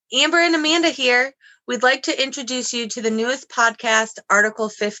Amber and Amanda here. We'd like to introduce you to the newest podcast, Article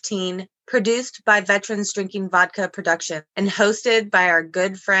 15, produced by Veterans Drinking Vodka Production and hosted by our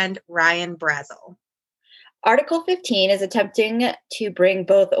good friend, Ryan Brazel. Article 15 is attempting to bring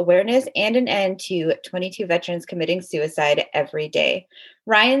both awareness and an end to 22 veterans committing suicide every day.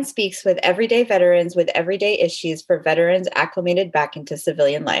 Ryan speaks with everyday veterans with everyday issues for veterans acclimated back into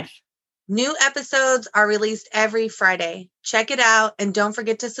civilian life. New episodes are released every Friday. Check it out and don't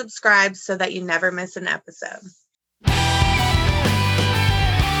forget to subscribe so that you never miss an episode.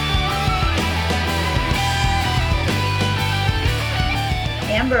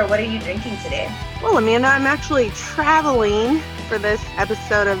 Amber, what are you drinking today? Well, Amanda, I'm actually traveling for this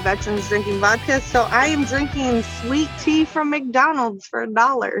episode of Veterans Drinking Vodka, so I am drinking sweet tea from McDonald's for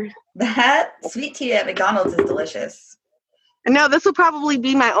 $1. That sweet tea at McDonald's is delicious. And no, this will probably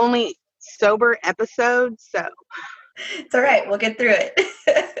be my only sober episode, so. It's all right. We'll get through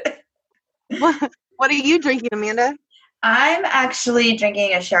it. What are you drinking, Amanda? I'm actually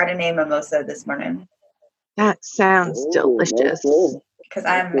drinking a Chardonnay mimosa this morning. That sounds delicious. Because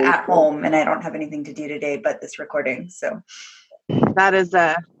I'm at home and I don't have anything to do today but this recording. So that is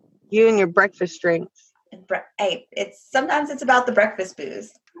you and your breakfast drinks. Hey, sometimes it's about the breakfast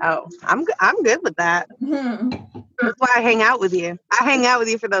booze. Oh, I'm good with that. Mm-hmm. That's why I hang out with you. I hang out with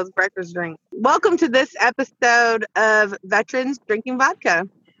you for those breakfast drinks. Welcome to this episode of Veterans Drinking Vodka.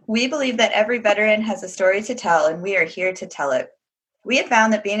 We believe that every veteran has a story to tell, and we are here to tell it. We have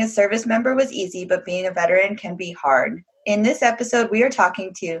found that being a service member was easy, but being a veteran can be hard. In this episode, we are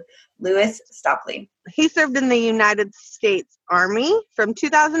talking to Lewis Stopley. He served in the United States Army from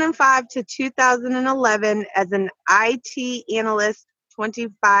 2005 to 2011 as an IT analyst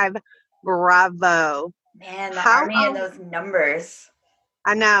 25 Bravo. Man, the Army and those numbers.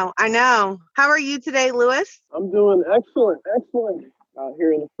 I know. How are you today, Lewis? I'm doing excellent. Out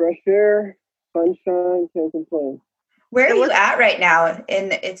here in the fresh air, sunshine, can't complain. Where are you at right now?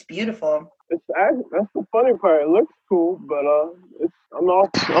 And it's beautiful. That's the funny part. It looks cool, but I'm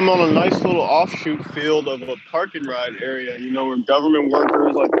on a nice little offshoot field of a park and ride area. You know, where government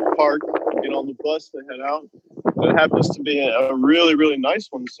workers like to park, get on the bus, they head out. It happens to be a really, really nice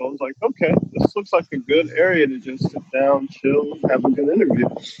one. So I was like, okay, this looks like a good area to just sit down, chill, have a good interview.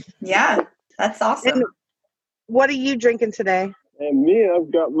 Yeah, that's awesome. And what are you drinking today? And me, I've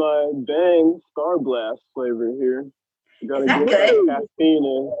got my Bang Star Blast flavor here. Is that good? Caffeine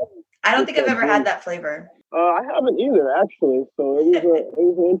in. I don't think I've ever had that flavor. I haven't either, actually. So it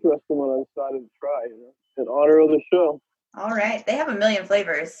was an interesting one I decided to try, in honor of the show. All right. They have a million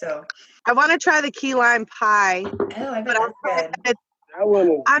flavors, so. I want to try the key lime pie. Oh, I bet that's good. That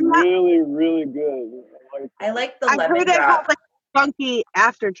one is really, really good. I like the lemon drop. I heard it has like funky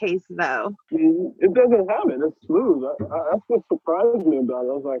aftertaste, though. It doesn't have it. It's smooth. That's what surprised me about it.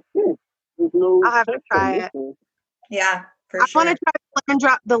 I was like, there's no. I'll have to try it. Yeah, for sure. I want to try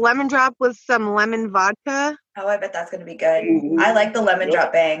the lemon drop with some lemon vodka. Oh, I bet that's going to be good. Mm-hmm. I like the lemon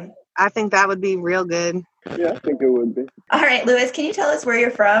drop Bang. I think that would be real good. Yeah, I think it would be. All right, Lewis, can you tell us where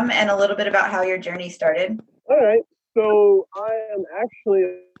you're from and a little bit about how your journey started? All right. So I am actually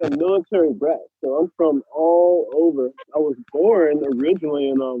a military brat. So I'm from all over. I was born originally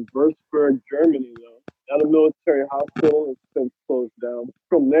in Würzburg, Germany, though. At a military hospital. It's since closed down.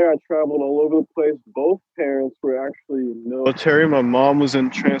 From there, I traveled all over the place. Both parents were actually military. My mom was in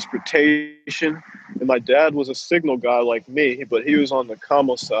transportation, and my dad was a signal guy like me, but he was on the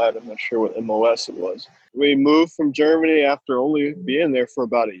commo side. I'm not sure what MOS it was. We moved from Germany after only being there for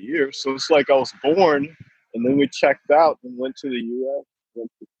about a year. So it's like I was born, and then we checked out and went to the U.S.,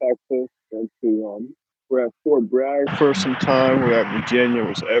 went to Texas, went to we're at Fort Bragg for some time. We're at Virginia. It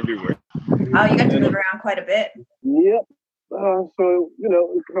was everywhere. Oh, you got to move around quite a bit. Yep. So,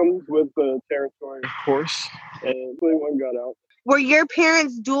 it comes with the territory, of course. And one got out. Were your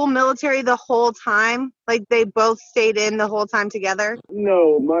parents dual military the whole time? Like they both stayed in the whole time together?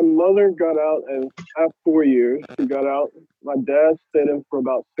 No, my mother got out and after 4 years. She got out. My dad stayed in for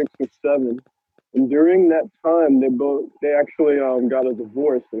about 6 or 7. And during that time, they actually got a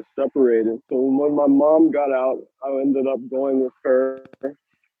divorce and separated. So when my mom got out, I ended up going with her.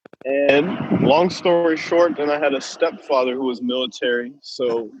 And long story short, then I had a stepfather who was military.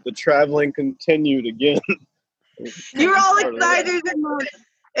 So the traveling continued again. You were all excited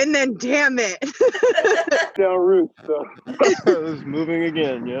and then damn it. Down roots. So it was moving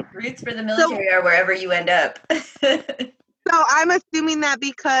again, yep. Roots for the military are wherever you end up. So I'm assuming that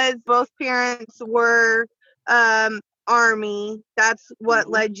because both parents were Army, that's what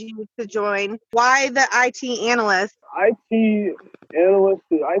led you to join. Why the IT analyst? IT analyst,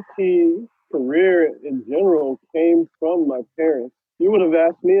 the IT career in general came from my parents you would have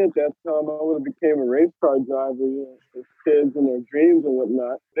asked me at that time, I would have became a race car driver, as kids and their dreams and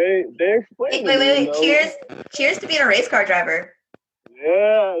whatnot. They explained to me, Wait. Cheers to being a race car driver.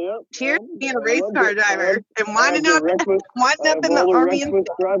 Yeah, yep. Cheers to being a race car driver and winding up in the Army. Reckless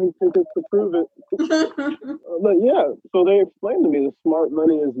driving tickets to prove it. But yeah, so they explained to me the smart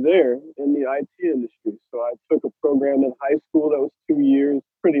money is there in the IT industry. So I took a program in high school that was 2 years,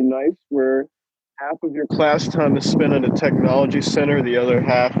 pretty nice, where half of your class time is spent at a technology center, the other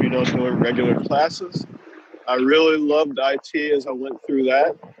half, doing regular classes. I really loved IT as I went through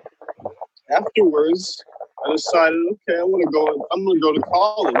that. Afterwards, I decided, okay, I'm gonna go to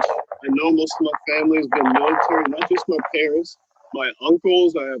college. I know most of my family has been military, not just my parents, my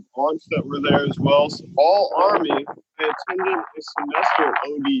uncles. I have aunts that were there as well. So all Army. I attended a semester at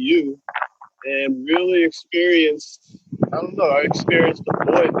ODU and really experienced a void there. I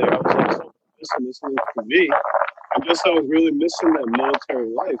was like, so this isn't for me. I guess I was really missing that military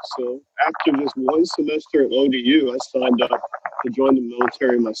life. So after this one semester at ODU, I signed up to join the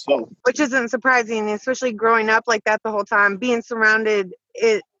military myself. Which isn't surprising, especially growing up like that the whole time, being surrounded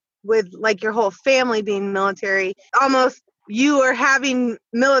with like your whole family being military. Almost you were having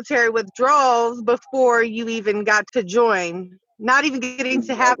military withdrawals before you even got to join. Not even getting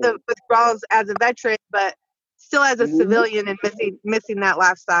to have the withdrawals as a veteran, but still as a civilian and missing that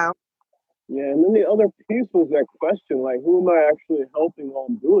lifestyle. Yeah, and then the other piece was that question, like, who am I actually helping while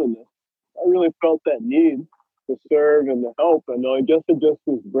I'm doing this? I really felt that need to serve and to help. I know, I guess it just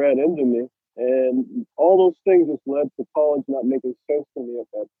was bred into me. And all those things just led to college not making sense to me at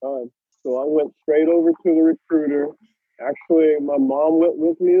that time. So I went straight over to the recruiter. Actually, my mom went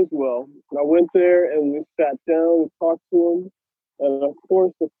with me as well. And I went there and we sat down and talked to him. And of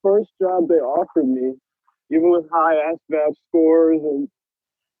course, the first job they offered me, even with high ASVAB scores and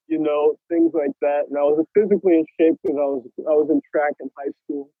things like that. And I was physically in shape because I was in track in high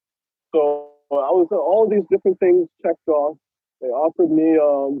school. So I was all of these different things checked off. They offered me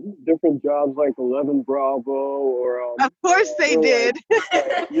different jobs like 11 Bravo or. Of course they did.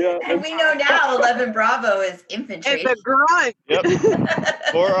 Yeah. And we know now 11 Bravo is infantry. It's a grunt. Yep.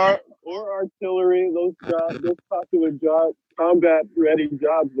 or artillery. Those popular jobs, combat ready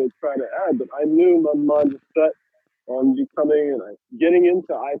jobs they try to add. But I knew my mind was set on getting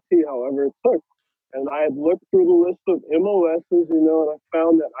into IT, however it took. And I had looked through the list of MOSs, and I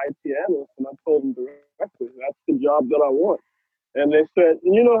found that IT analyst, and I told them directly, that's the job that I want. And they said,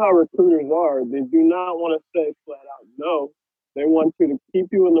 and you know how recruiters are, they do not want to say flat out no. They want you to keep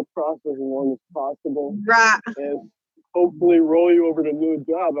you in the process as long as possible. Right. And hopefully roll you over to a new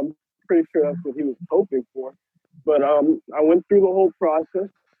job. I'm pretty sure that's what he was hoping for. But I went through the whole process,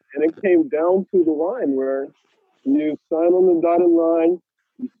 and it came down to the line where you sign on the dotted line,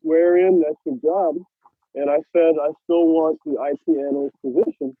 you swear in, that's your job. And I said, I still want the IT analyst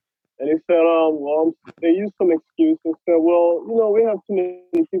position. And he said, they used some excuse and said, well, we have too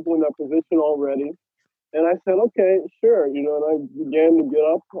many people in that position already. And I said, okay, sure. And I began to get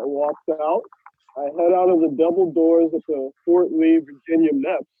up. I walked out. I head out of the double doors at the Fort Lee, Virginia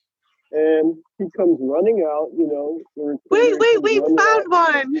MEPS. And he comes running out, Wait, we found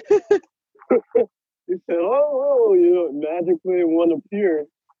one. He said, magically one appeared.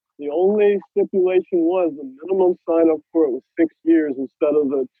 The only stipulation was the minimum sign-up for it was 6 years instead of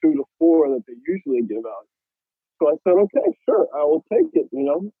the 2 to 4 that they usually give out. So I said, okay, sure, I will take it,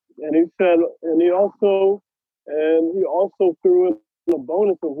 And he said, and he also threw in a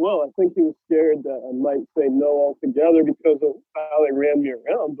bonus as well. I think he was scared that I might say no altogether because of how they ran me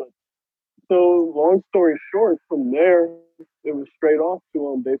around. But so long story short, from there, it was straight off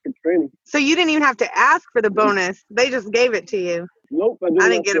to basic training. So you didn't even have to ask for the bonus. They just gave it to you. Nope, I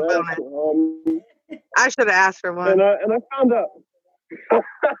didn't get a bonus. I should have asked for one. And I found out.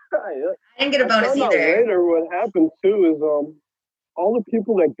 I didn't get a bonus either. Later, what happened too is all the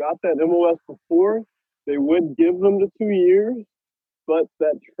people that got that MOS before, they would give them the 2 years, but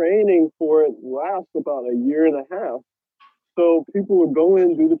that training for it lasts about a year and a half. So people would go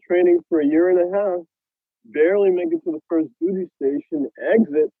in, do the training for a year and a half, barely make it to the first duty station,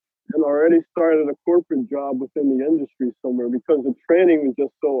 exit, and already started a corporate job within the industry somewhere because the training was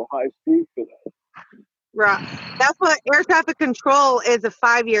just so high speed for that. Right. That's what air traffic control is, a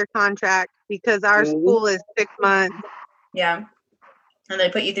 5-year contract because our school is 6 months. Yeah. And they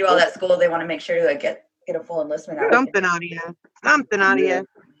put you through all that school. They want to make sure to get a full enlistment out of you. Something out of you.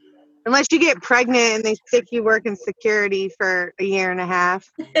 Unless you get pregnant and they stick you working security for a year and a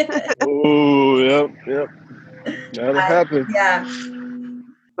half. Oh, yep. That'll happen. Yeah.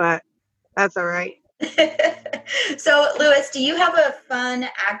 But that's all right. So, Lewis, do you have a fun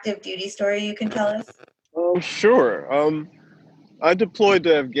active duty story you can tell us? Sure. I deployed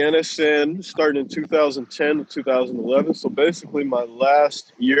to Afghanistan starting in 2010 to 2011. So basically, my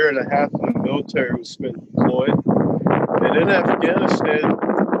last year and a half in the military was spent deployed. And in Afghanistan,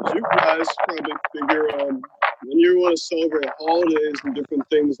 as you guys probably figure, when you want to celebrate holidays and different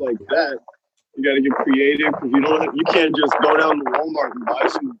things like that, you got to get creative because you can't just go down to Walmart and buy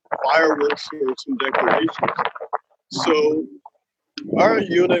some fireworks or some decorations. So our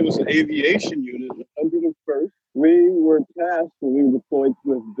unit was an aviation unit, 101st. We were tasked when we were deployed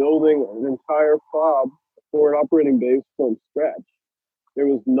with building an entire FOB, forward operating base, from scratch. There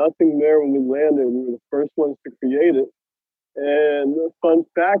was nothing there when we landed. We were the first ones to create it. And the fun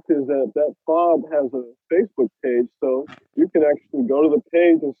fact is that FOB has a Facebook page, so you can actually go to the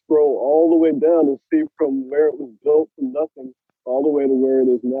page and scroll all the way down and see from where it was built from nothing all the way to where it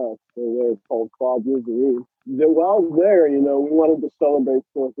is now. So there, it's called FOB Wolverine. Then while there, we wanted to celebrate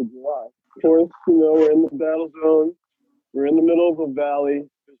 4th of July. Of course, we're in the battle zone. We're in the middle of a valley.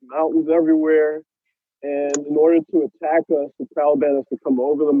 There's mountains everywhere. And in order to attack us, the Taliban has to come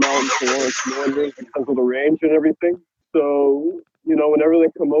over the mountains to launch mortars because of the range and everything. So, whenever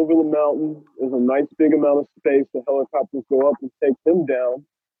they come over the mountain, there's a nice big amount of space. The helicopters go up and take them down.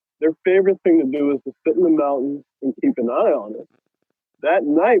 Their favorite thing to do is to sit in the mountains and keep an eye on it. That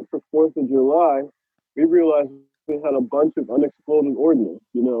night for 4th of July, we realized we had a bunch of unexploded ordnance,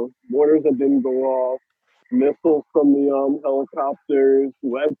 mortars that didn't go off, missiles from the helicopters,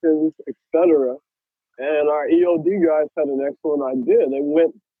 weapons, etc. And our EOD guys had an excellent idea. They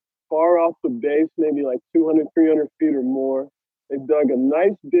went far off the base, maybe like 200, 300 feet or more. They dug a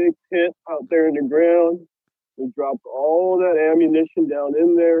nice big pit out there in the ground. They dropped all that ammunition down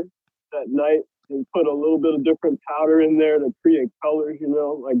in there that night and put a little bit of different powder in there to create colors,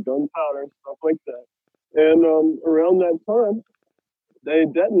 like gunpowder and stuff like that. And around that time, they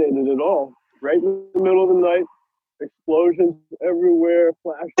detonated it all right in the middle of the night. Explosions everywhere,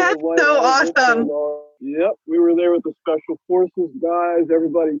 flashes of light. That's so awesome. Yep, we were there with the Special Forces guys,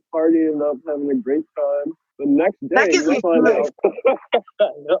 everybody partying up, having a great time. The next day, we find out.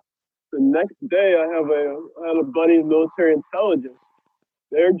 Yep. The next day, I had a buddy in military intelligence.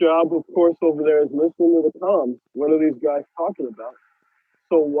 Their job, of course, over there is listening to the comms. What are these guys talking about?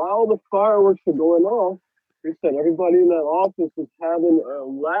 So while the fireworks are going off, we said everybody in that office was having a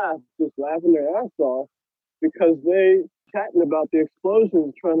laugh, just laughing their ass off, because they chatting about the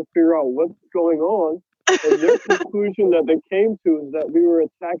explosions, trying to figure out what's going on. And their conclusion that they came to is that we were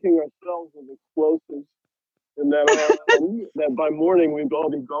attacking ourselves with explosives, and that by morning we'd all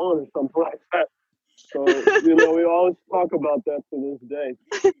be gone or something like that. So, we always talk about that to this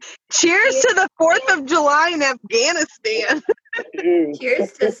day. Cheers to the 4th of July in Afghanistan.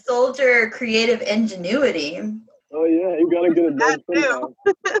 Cheers to soldier creative ingenuity. Oh, yeah, you got to get it done somehow.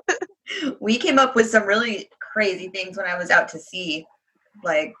 We came up with some really crazy things when I was out to sea,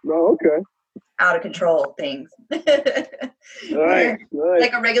 like out of control things. Nice.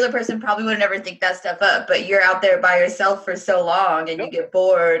 Like a regular person probably would never think that stuff up, but you're out there by yourself for so long and you get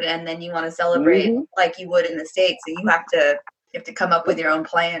bored and then you want to celebrate like you would in the States, and you have to come up with your own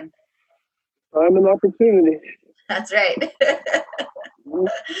plan. Time and opportunity. That's right.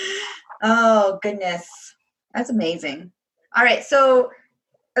 Oh, goodness. That's amazing. All right. So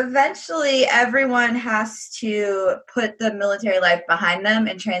eventually everyone has to put the military life behind them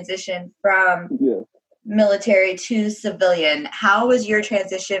and transition from military to civilian. How was your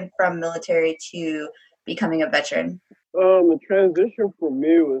transition from military to becoming a veteran? The transition for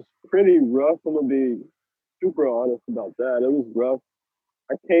me was pretty rough. I'm going to be super honest about that. It was rough.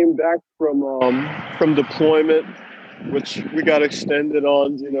 I came back from deployment, which we got extended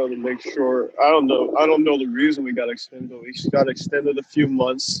on, to make sure. I don't know the reason we got extended. We got extended a few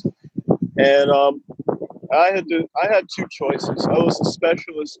months, and I had two choices. I was a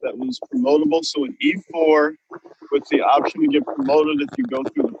specialist that was promotable, so an E4 with the option to get promoted if you go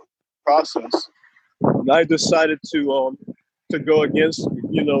through the process. And I decided to go against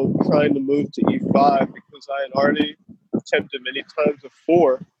trying to move to E5 because I had already attempted many times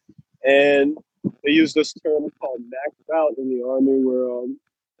before, and they use this term called maxed out in the Army, where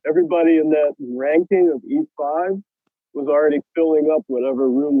everybody in that ranking of E5 was already filling up whatever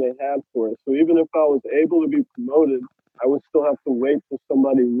room they had for it. So even if I was able to be promoted, I would still have to wait till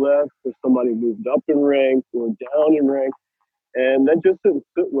somebody left or somebody moved up in rank or down in rank. And that just didn't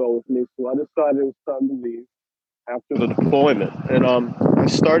sit well with me. So I decided it was time to leave after the deployment. And I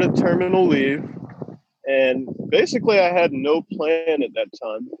started terminal leave. And basically, I had no plan at that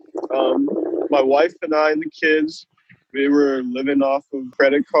time. My wife and I and the kids, we were living off of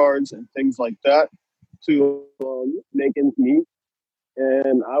credit cards and things like that to make ends meet.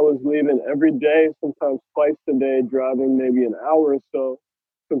 And I was leaving every day, sometimes twice a day, driving maybe an hour or so,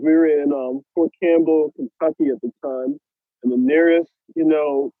 because we were in Fort Campbell, Kentucky at the time, and the nearest,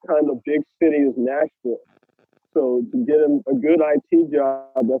 kind of big city is Nashville. So to get a good IT job,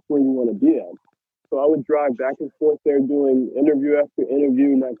 that's where you want to be at. So I would drive back and forth there doing interview after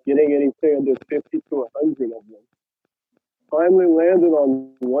interview, not getting anything under 50 to 100 of them. Finally landed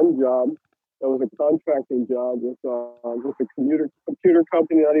on one job that was a contracting job with a computer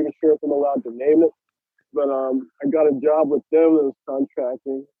company. Not even sure if I'm allowed to name it, but I got a job with them that was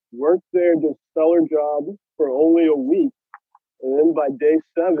contracting. Worked there, did stellar job for only a week, and then by day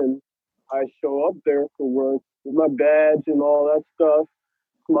 7, I show up there for work with my badge and all that stuff,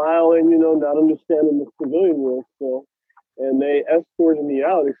 smiling, not understanding the civilian world still. And they escorted me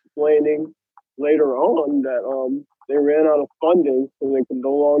out, explaining later on that they ran out of funding, so they could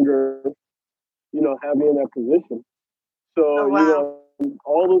no longer, have me in that position. So, Oh, wow.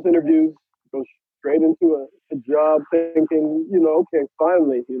 all those interviews go straight into a job thinking, okay,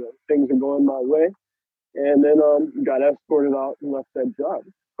 finally, things are going my way. And then got escorted out and left that job.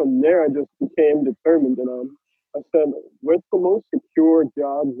 From there, I just became determined, and I said, what's the most secure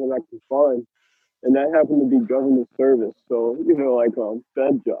jobs that I can find? And that happened to be government service, so like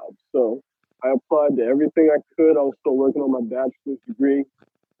Fed jobs. So I applied to everything I could. I was still working on my bachelor's degree,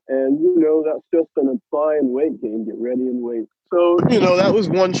 and that's just an apply and wait game. Get ready and wait. So that was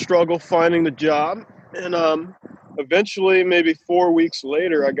one struggle, finding the job, and eventually, maybe 4 weeks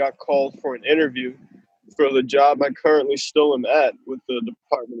later, I got called for an interview for the job I currently still am at with the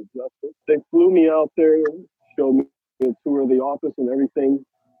Department of Justice. They flew me out there, showed me a tour of the office and everything.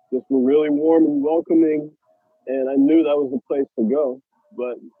 Just were really warm and welcoming, and I knew that was the place to go.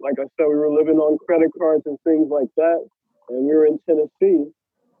 But like I said, we were living on credit cards and things like that, and we were in Tennessee.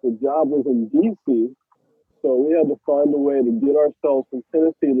 The job was in D.C., so we had to find a way to get ourselves from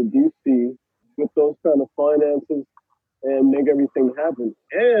Tennessee to D.C. with those kind of finances and make everything happen.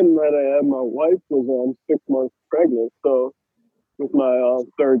 And might I add, my wife was 6 months pregnant, so with my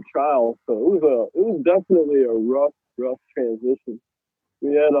third child. So it was definitely a rough transition.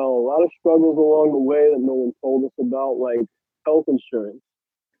 We had a lot of struggles along the way that no one told us about, like health insurance.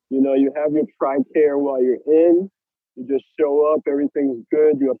 You have your TRICARE while you're in. You just show up, everything's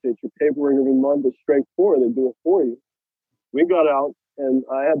good. You update your paperwork every month. It's straightforward. They do it for you. We got out, and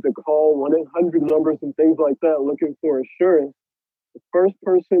I had to call 1-800 numbers and things like that looking for insurance. The first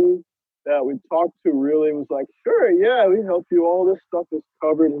person that we talked to really was like, sure, yeah, we help you. All this stuff is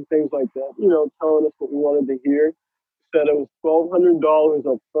covered and things like that, telling us what we wanted to hear. Said it was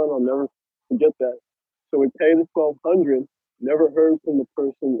 $1,200 up front. I'll never forget that. So we paid the $1,200, never heard from the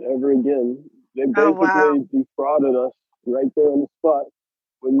person ever again. They basically defrauded us right there on the spot.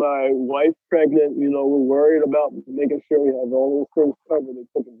 With my wife pregnant, we're worried about making sure we have all those things covered. They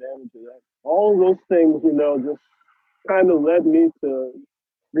took advantage of that. All of those things, just kind of led me to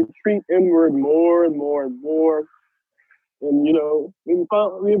retreat inward more and more and more. And,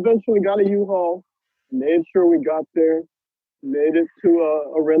 we eventually got a U-Haul, made sure we got there, made it to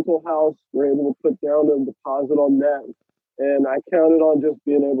a rental house. We're able to put down a deposit on that. And I counted on just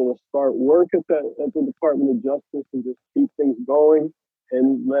being able to start work at the Department of Justice and just keep things going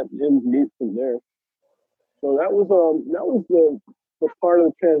and let ends meet from there. So that was the part of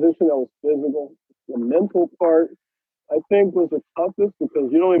the transition that was physical. The mental part, I think, was the toughest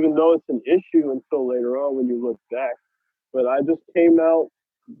because you don't even know it's an issue until later on when you look back. But I just came out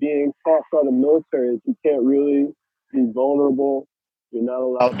being taught by the military that you can't really be vulnerable. You're not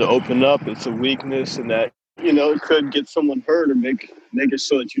allowed to open up. It's a weakness, and that it could get someone hurt or make it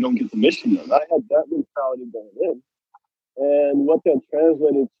so that you don't get the mission done. I had that mentality going in. And what that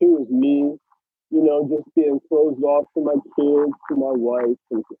translated to is me, just being closed off to my kids, to my wife,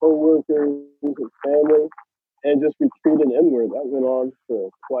 and coworkers and family, and just retreating inward. That went on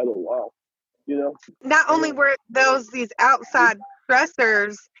for quite a while, Not only were these outside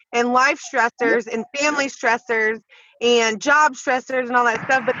stressors and life stressors and family stressors and job stressors and all that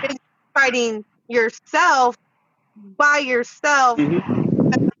stuff, but then fighting yourself by yourself.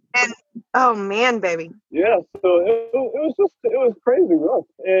 And oh man, baby. Yeah, so it was crazy rough.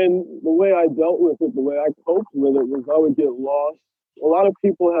 And the way I dealt with it, the way I coped with it was I would get lost. A lot of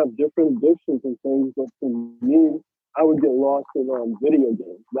people have different addictions and things, but for me, I would get lost in video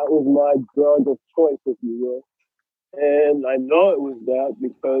games. That was my drug of choice, if you will. And I know it was that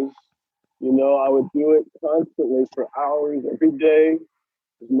because, I would do it constantly for hours every day,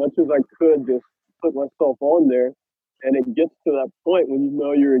 as much as I could, just put myself on there. And it gets to that point when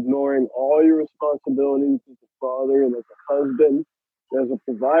you're ignoring all your responsibilities as a father and as a husband as a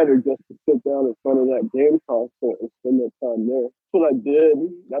provider just to sit down in front of that game console and spend that time there. That's what I did.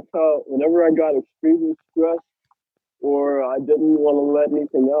 That's how, whenever I got extremely stressed or I didn't want to let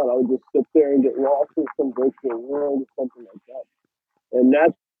anything out, I would just sit there and get lost in some virtual world or something like that. And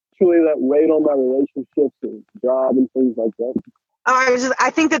naturally, that weighed on my relationships and job and things like that. I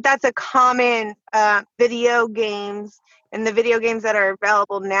think that's a common video games, and the video games that are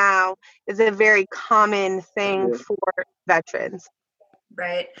available now is a very common thing for veterans.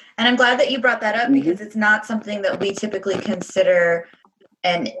 Right. And I'm glad that you brought that up because it's not something that we typically consider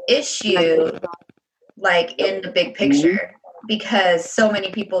an issue like in the big picture, because so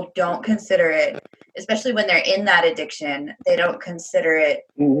many people don't consider it, especially when they're in that addiction. They don't consider it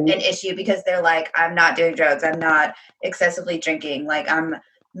an issue because they're like, I'm not doing drugs, I'm not excessively drinking, like I'm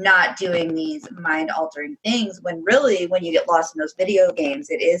not doing these mind altering things, when really when you get lost in those video games,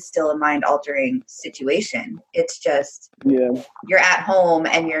 it is still a mind altering situation. It's just you're at home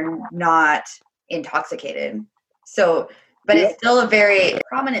and you're not intoxicated. So but it's still a very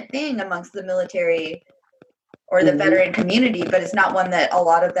prominent thing amongst the military or the veteran community, but it's not one that a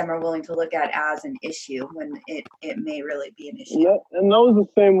lot of them are willing to look at as an issue when it may really be an issue. And that was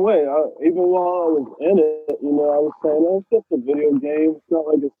the same way. Even while I was in it, I was saying, oh, it's just a video game. It's not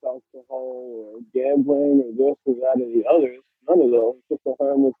like it's alcohol or gambling or this or that or the other. It's none of those. It's just a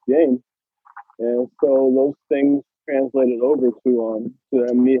harmless game. And so those things translated over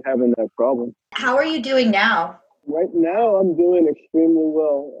to me having that problem. How are you doing now? Right now, I'm doing extremely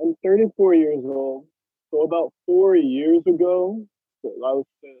well. I'm 34 years old. So about 4 years ago, I was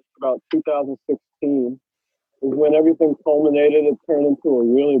about 2016, is when everything culminated. It turned into a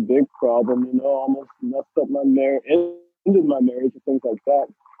really big problem, almost messed up my marriage, ended my marriage and things like that.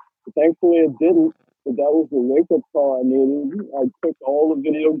 But thankfully it didn't, but that was the wake-up call I needed. I took all the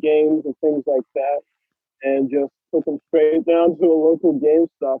video games and things like that and just took them straight down to a local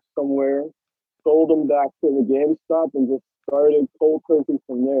GameStop somewhere, sold them back to the GameStop, and just started cold turkey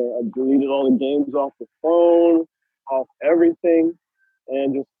from there. I deleted all the games off the phone, off everything,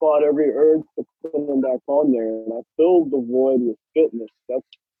 and just fought every urge to put them back on there. And I filled the void with fitness.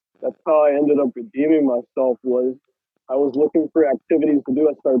 That's how I ended up redeeming myself. Was I was looking for activities to do.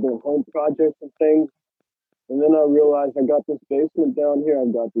 I started doing home projects and things. And then I realized I got this basement down here.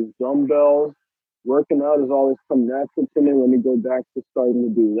 I've got these dumbbells. Working out has always come natural to me. Let me go back to starting to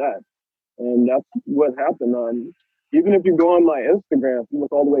do that. And that's what happened. Even if you go on my Instagram, if you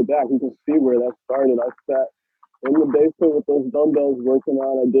look all the way back, you can see where that started. I sat in the basement with those dumbbells working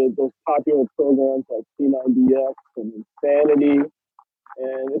out. I did those popular programs like P90X and Insanity.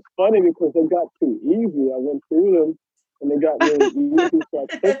 And it's funny because they got too easy. I went through them and they got really easy. So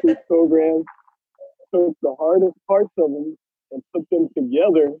I took these programs, took the hardest parts of them and put them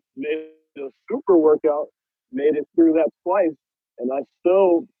together, made a super workout, made it through that twice. And I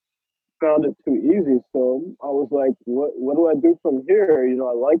still found it too easy. So I was like, what do I do from here?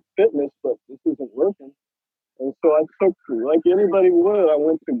 I like fitness, but this isn't working. And so I took, like anybody would, I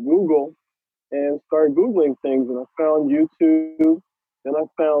went to Google and started Googling things, and I found YouTube, then I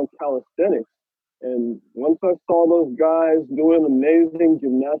found calisthenics. And once I saw those guys doing amazing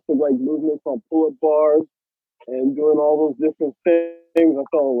gymnastic-like movements on pull-up bars and doing all those different things, I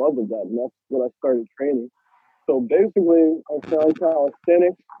fell in love with that, and that's when I started training. So basically, I found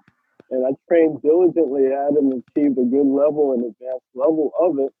calisthenics, and I trained diligently at it and achieved a good level and advanced level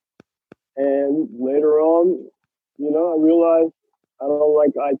of it. And later on, I realized I don't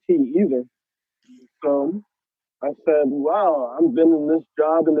like IT either. So I said, wow, I've been in this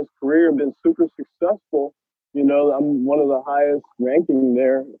job and this career and been super successful. I'm one of the highest ranking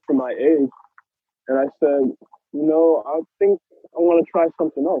there for my age. And I said, I think I want to try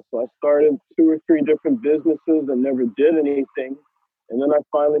something else. So I started 2 or 3 different businesses and never did anything. And then I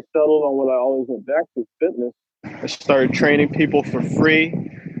finally settled on what I always went back to, fitness. I started training people for free.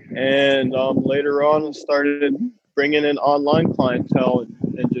 And later on, I started bringing in online clientele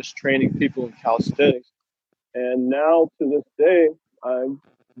and just training people in calisthenics. And now to this day, I'm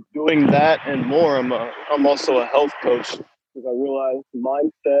doing that and more. I'm also a health coach because I realize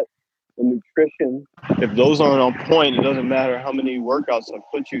mindset and nutrition, if those aren't on point, it doesn't matter how many workouts I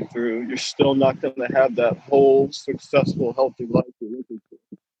put you through, you're still not going to have that whole successful, healthy life you're looking for.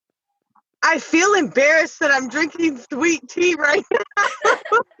 I feel embarrassed that I'm drinking sweet tea right now.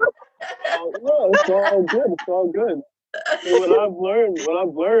 No, it's all good. It's all good. So what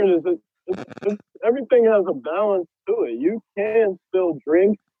I've learned is that everything has a balance to it. You can still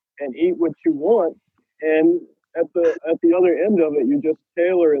drink and eat what you want, and at the other end of it, you just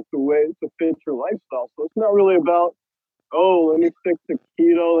tailor it the way to fit your lifestyle. So it's not really about, oh, let me stick to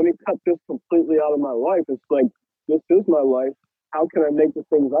keto, let me cut this completely out of my life. It's like, this is my life, how can I make the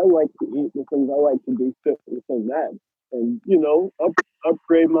things I like to eat, the things I like to do fit within that? And, you know,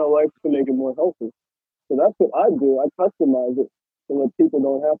 upgrade my life to make it more healthy. So that's what I do. I customize it so that people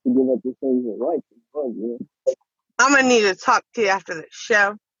don't have to give up the things they like and love, you know? I'm going to need to talk to you after the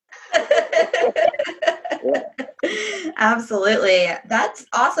show. Yeah. Absolutely. That's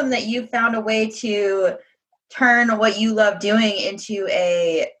awesome that you found a way to turn what you love doing into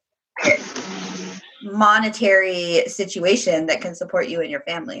a monetary situation that can support you and your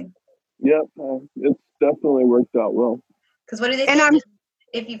family. Yep, it's definitely worked out well. Because what do they say?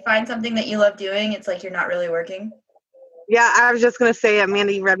 If you find something that you love doing, it's like you're not really working. Yeah, I was just going to say,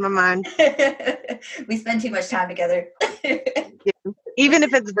 Amanda, you read my mind. We spend too much time together. Yeah. Even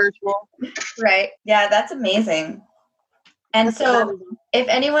if it's virtual. Right. Yeah, that's amazing. And so if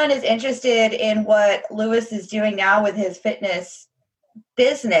anyone is interested in what Lewis is doing now with his fitness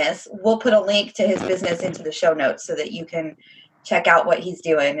business, we'll put a link to his business into the show notes so that you can check out what he's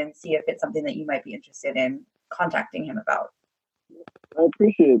doing and see if it's something that you might be interested in contacting him about. I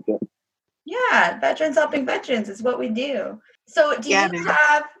appreciate that. Yeah, veterans helping veterans is what we do. So do you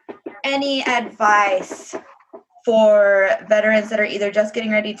have any advice for veterans that are either just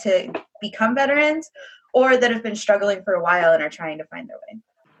getting ready to become veterans or that have been struggling for a while and are trying to find their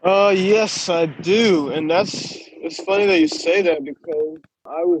way? Yes, I do. And it's funny that you say that because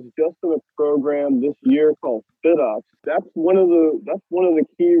I was just in a program this year called FitOps. That's one of the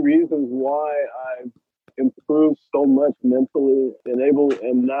key reasons why I've improved so much mentally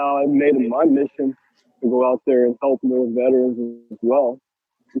and now I've made it my mission to go out there and help more veterans as well.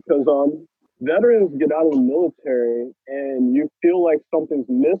 Because veterans get out of the military and you feel like something's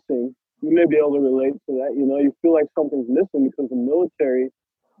missing. You may be able to relate to that. You know, you feel like something's missing because the military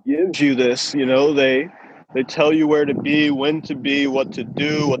gives you this, you know, they tell you where to be, when to be, what to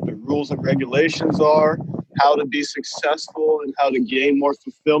do, what the rules and regulations are, how to be successful and how to gain more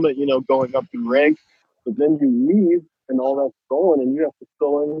fulfillment, you know, going up in rank. But then you leave and all that's gone and you have to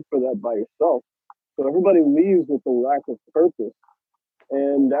fill in for that by yourself. So everybody leaves with a lack of purpose.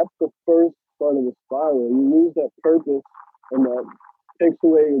 And that's the first part of the spiral. You lose that purpose and that takes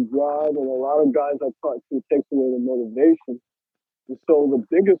away your drive. And a lot of guys I've talked to, it takes away the motivation. And so the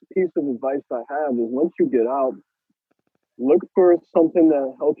biggest piece of advice I have is once you get out, look for something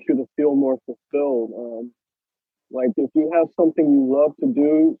that helps you to feel more fulfilled. Like if you have something you love to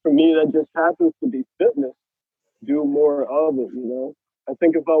do, for me, that just happens to be fitness, do more of it, you know? I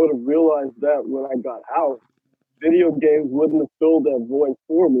think if I would have realized that when I got out, video games wouldn't have filled that void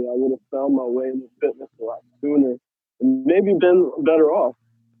for me. I would have found my way into fitness a lot sooner and maybe been better off.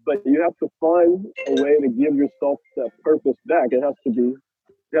 But you have to find a way to give yourself that purpose back. It has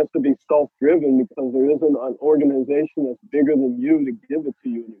to be self-driven because there isn't an organization that's bigger than you to give it to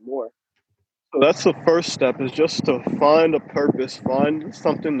you anymore. So that's the first step, is just to find a purpose, find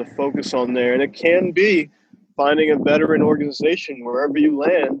something to focus on there. And it can be finding a veteran organization wherever you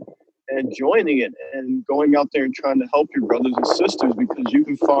land and joining it and going out there and trying to help your brothers and sisters, because you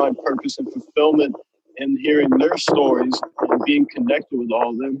can find purpose and fulfillment in hearing their stories and being connected with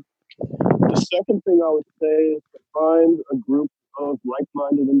all of them. The second thing I would say is to find a group of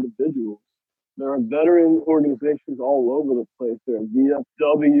like-minded individuals. There are veteran organizations all over the place. There are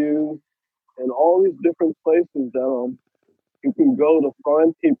VFW and all these different places that you can go to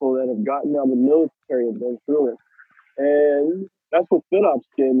find people that have gotten out of the military and been through it. And that's what FitOps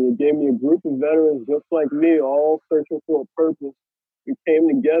gave me. It gave me a group of veterans just like me, all searching for a purpose. We came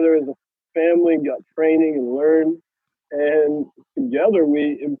together as a family, got training and learned. And together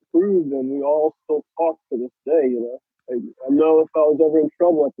we improved, and we all still talk to this day, you know. I know if I was ever in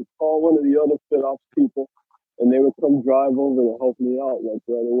trouble, I could call one of the other FitOps people, and they would come drive over to help me out, like,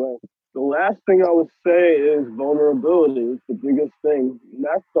 right away. The last thing I would say is vulnerability. It's the biggest thing. And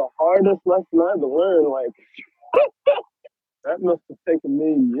that's the hardest lesson I had to learn. Like, that must have taken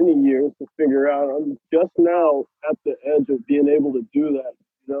me many years to figure out. I'm just now at the edge of being able to do that,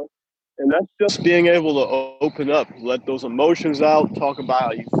 you know? And that's just being able to open up, let those emotions out, talk about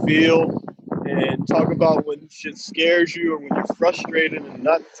how you feel, and talk about when shit scares you or when you're frustrated, and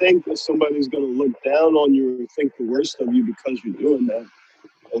not think that somebody's going to look down on you or think the worst of you because you're doing that.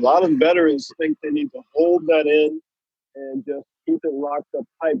 A lot of veterans think they need to hold that in and just keep it locked up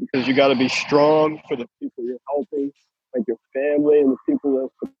tight, because you got to be strong for the people you're helping, like your family and the people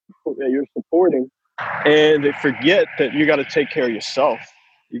that you're supporting. And they forget that you got to take care of yourself.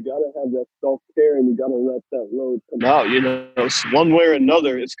 You got to have that self-care, and you got to let that load come out. You know, it's one way or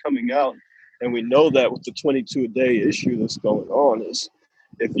another, it's coming out. And we know that with the 22-a-day issue that's going on, is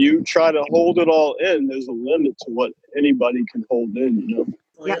if you try to hold it all in, there's a limit to what anybody can hold in, you know?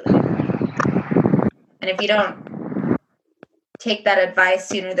 Absolutely. And if you don't take that advice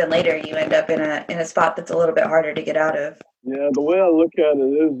sooner than later, you end up in a spot that's a little bit harder to get out of. Yeah, the way I look at it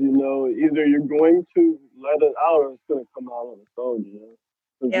is, either you're going to let it out or it's going to come out on its own,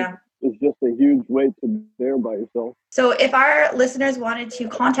 It's just a huge weight to bear by yourself. So if our listeners wanted to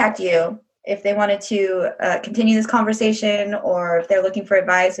contact you, if they wanted to continue this conversation, or if they're looking for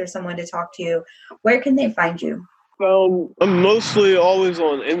advice or someone to talk to, where can they find you? I'm mostly always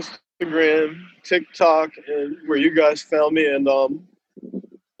on Instagram, TikTok, and where you guys found me,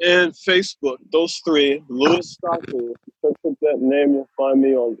 and Facebook. Those three. Lewis Stockley. Search up that name, you'll find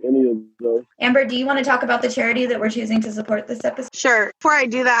me on any of those. Amber, do you want to talk about the charity that we're choosing to support this episode? Sure. Before I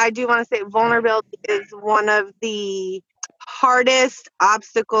do that, I do want to say vulnerability is one of the hardest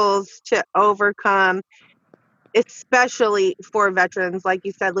obstacles to overcome, especially for veterans, like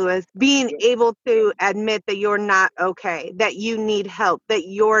you said, Lewis. Being able to admit that you're not okay, that you need help, that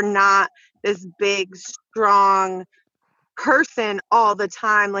you're not this big, strong person all the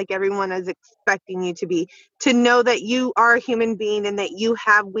time like everyone is expecting you to be. To know that you are a human being and that you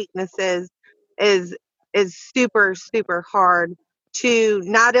have weaknesses is super, super hard to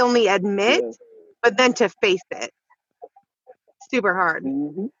not only admit, but then to face it. Super hard.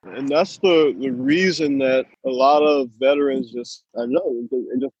 Mm-hmm. And that's the reason that a lot of veterans just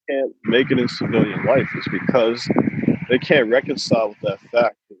can't make it in civilian life, is because they can't reconcile with that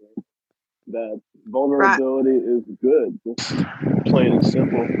fact that vulnerability is good, just plain and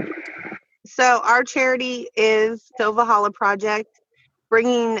simple. So our charity is Silvahala Project,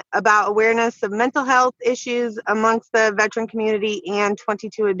 bringing about awareness of mental health issues amongst the veteran community, and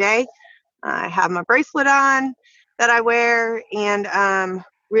 22 a day. I have my bracelet on that I wear, and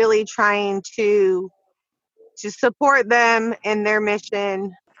really trying to support them in their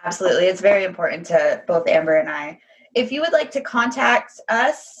mission. Absolutely. It's very important to both Amber and I. If you would like to contact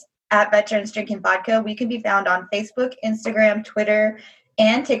us at Veterans Drinking Vodka, we can be found on Facebook, Instagram, Twitter,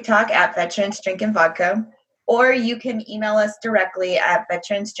 and TikTok at Veterans Drinking Vodka. Or you can email us directly at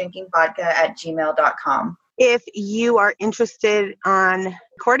veteransdrinkingvodka@gmail.com. If you are interested on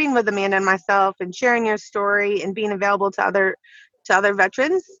recording with Amanda and myself and sharing your story and being available to other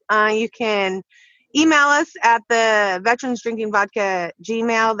veterans, you can email us at the Veterans Drinking Vodka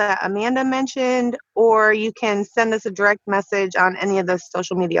Gmail that Amanda mentioned, or you can send us a direct message on any of the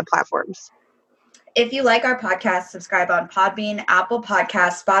social media platforms. If you like our podcast, subscribe on Podbean, Apple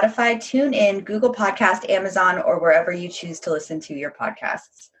Podcasts, Spotify, TuneIn, Google Podcast, Amazon, or wherever you choose to listen to your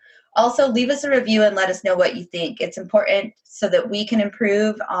podcasts. Also, leave us a review and let us know what you think. It's important so that we can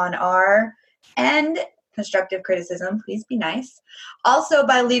improve on our end. Constructive criticism, please be nice. Also,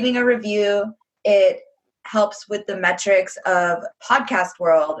 by leaving a review, it helps with the metrics of podcast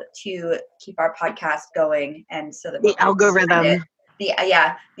world to keep our podcast going, and so that the algorithm. The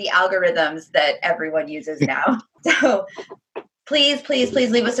algorithms that everyone uses now. So please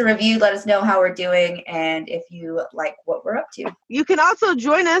leave us a review. Let us know how we're doing and if you like what we're up to. You can also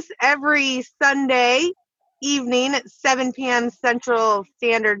join us every Sunday evening at 7 p.m. Central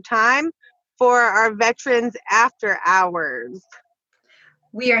Standard Time for our Veterans After Hours.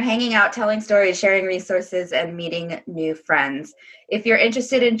 We are hanging out, telling stories, sharing resources, and meeting new friends. If you're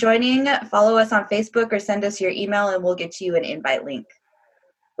interested in joining, follow us on Facebook or send us your email and we'll get you an invite link.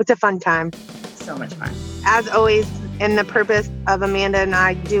 It's a fun time. So much fun. As always, and the purpose of Amanda and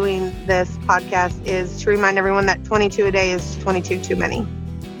I doing this podcast is to remind everyone that 22 a day is 22 too many.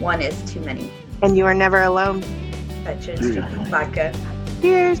 One is too many. And you are never alone. Veterans Drinking Vodka.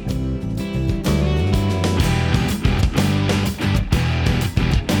 Cheers.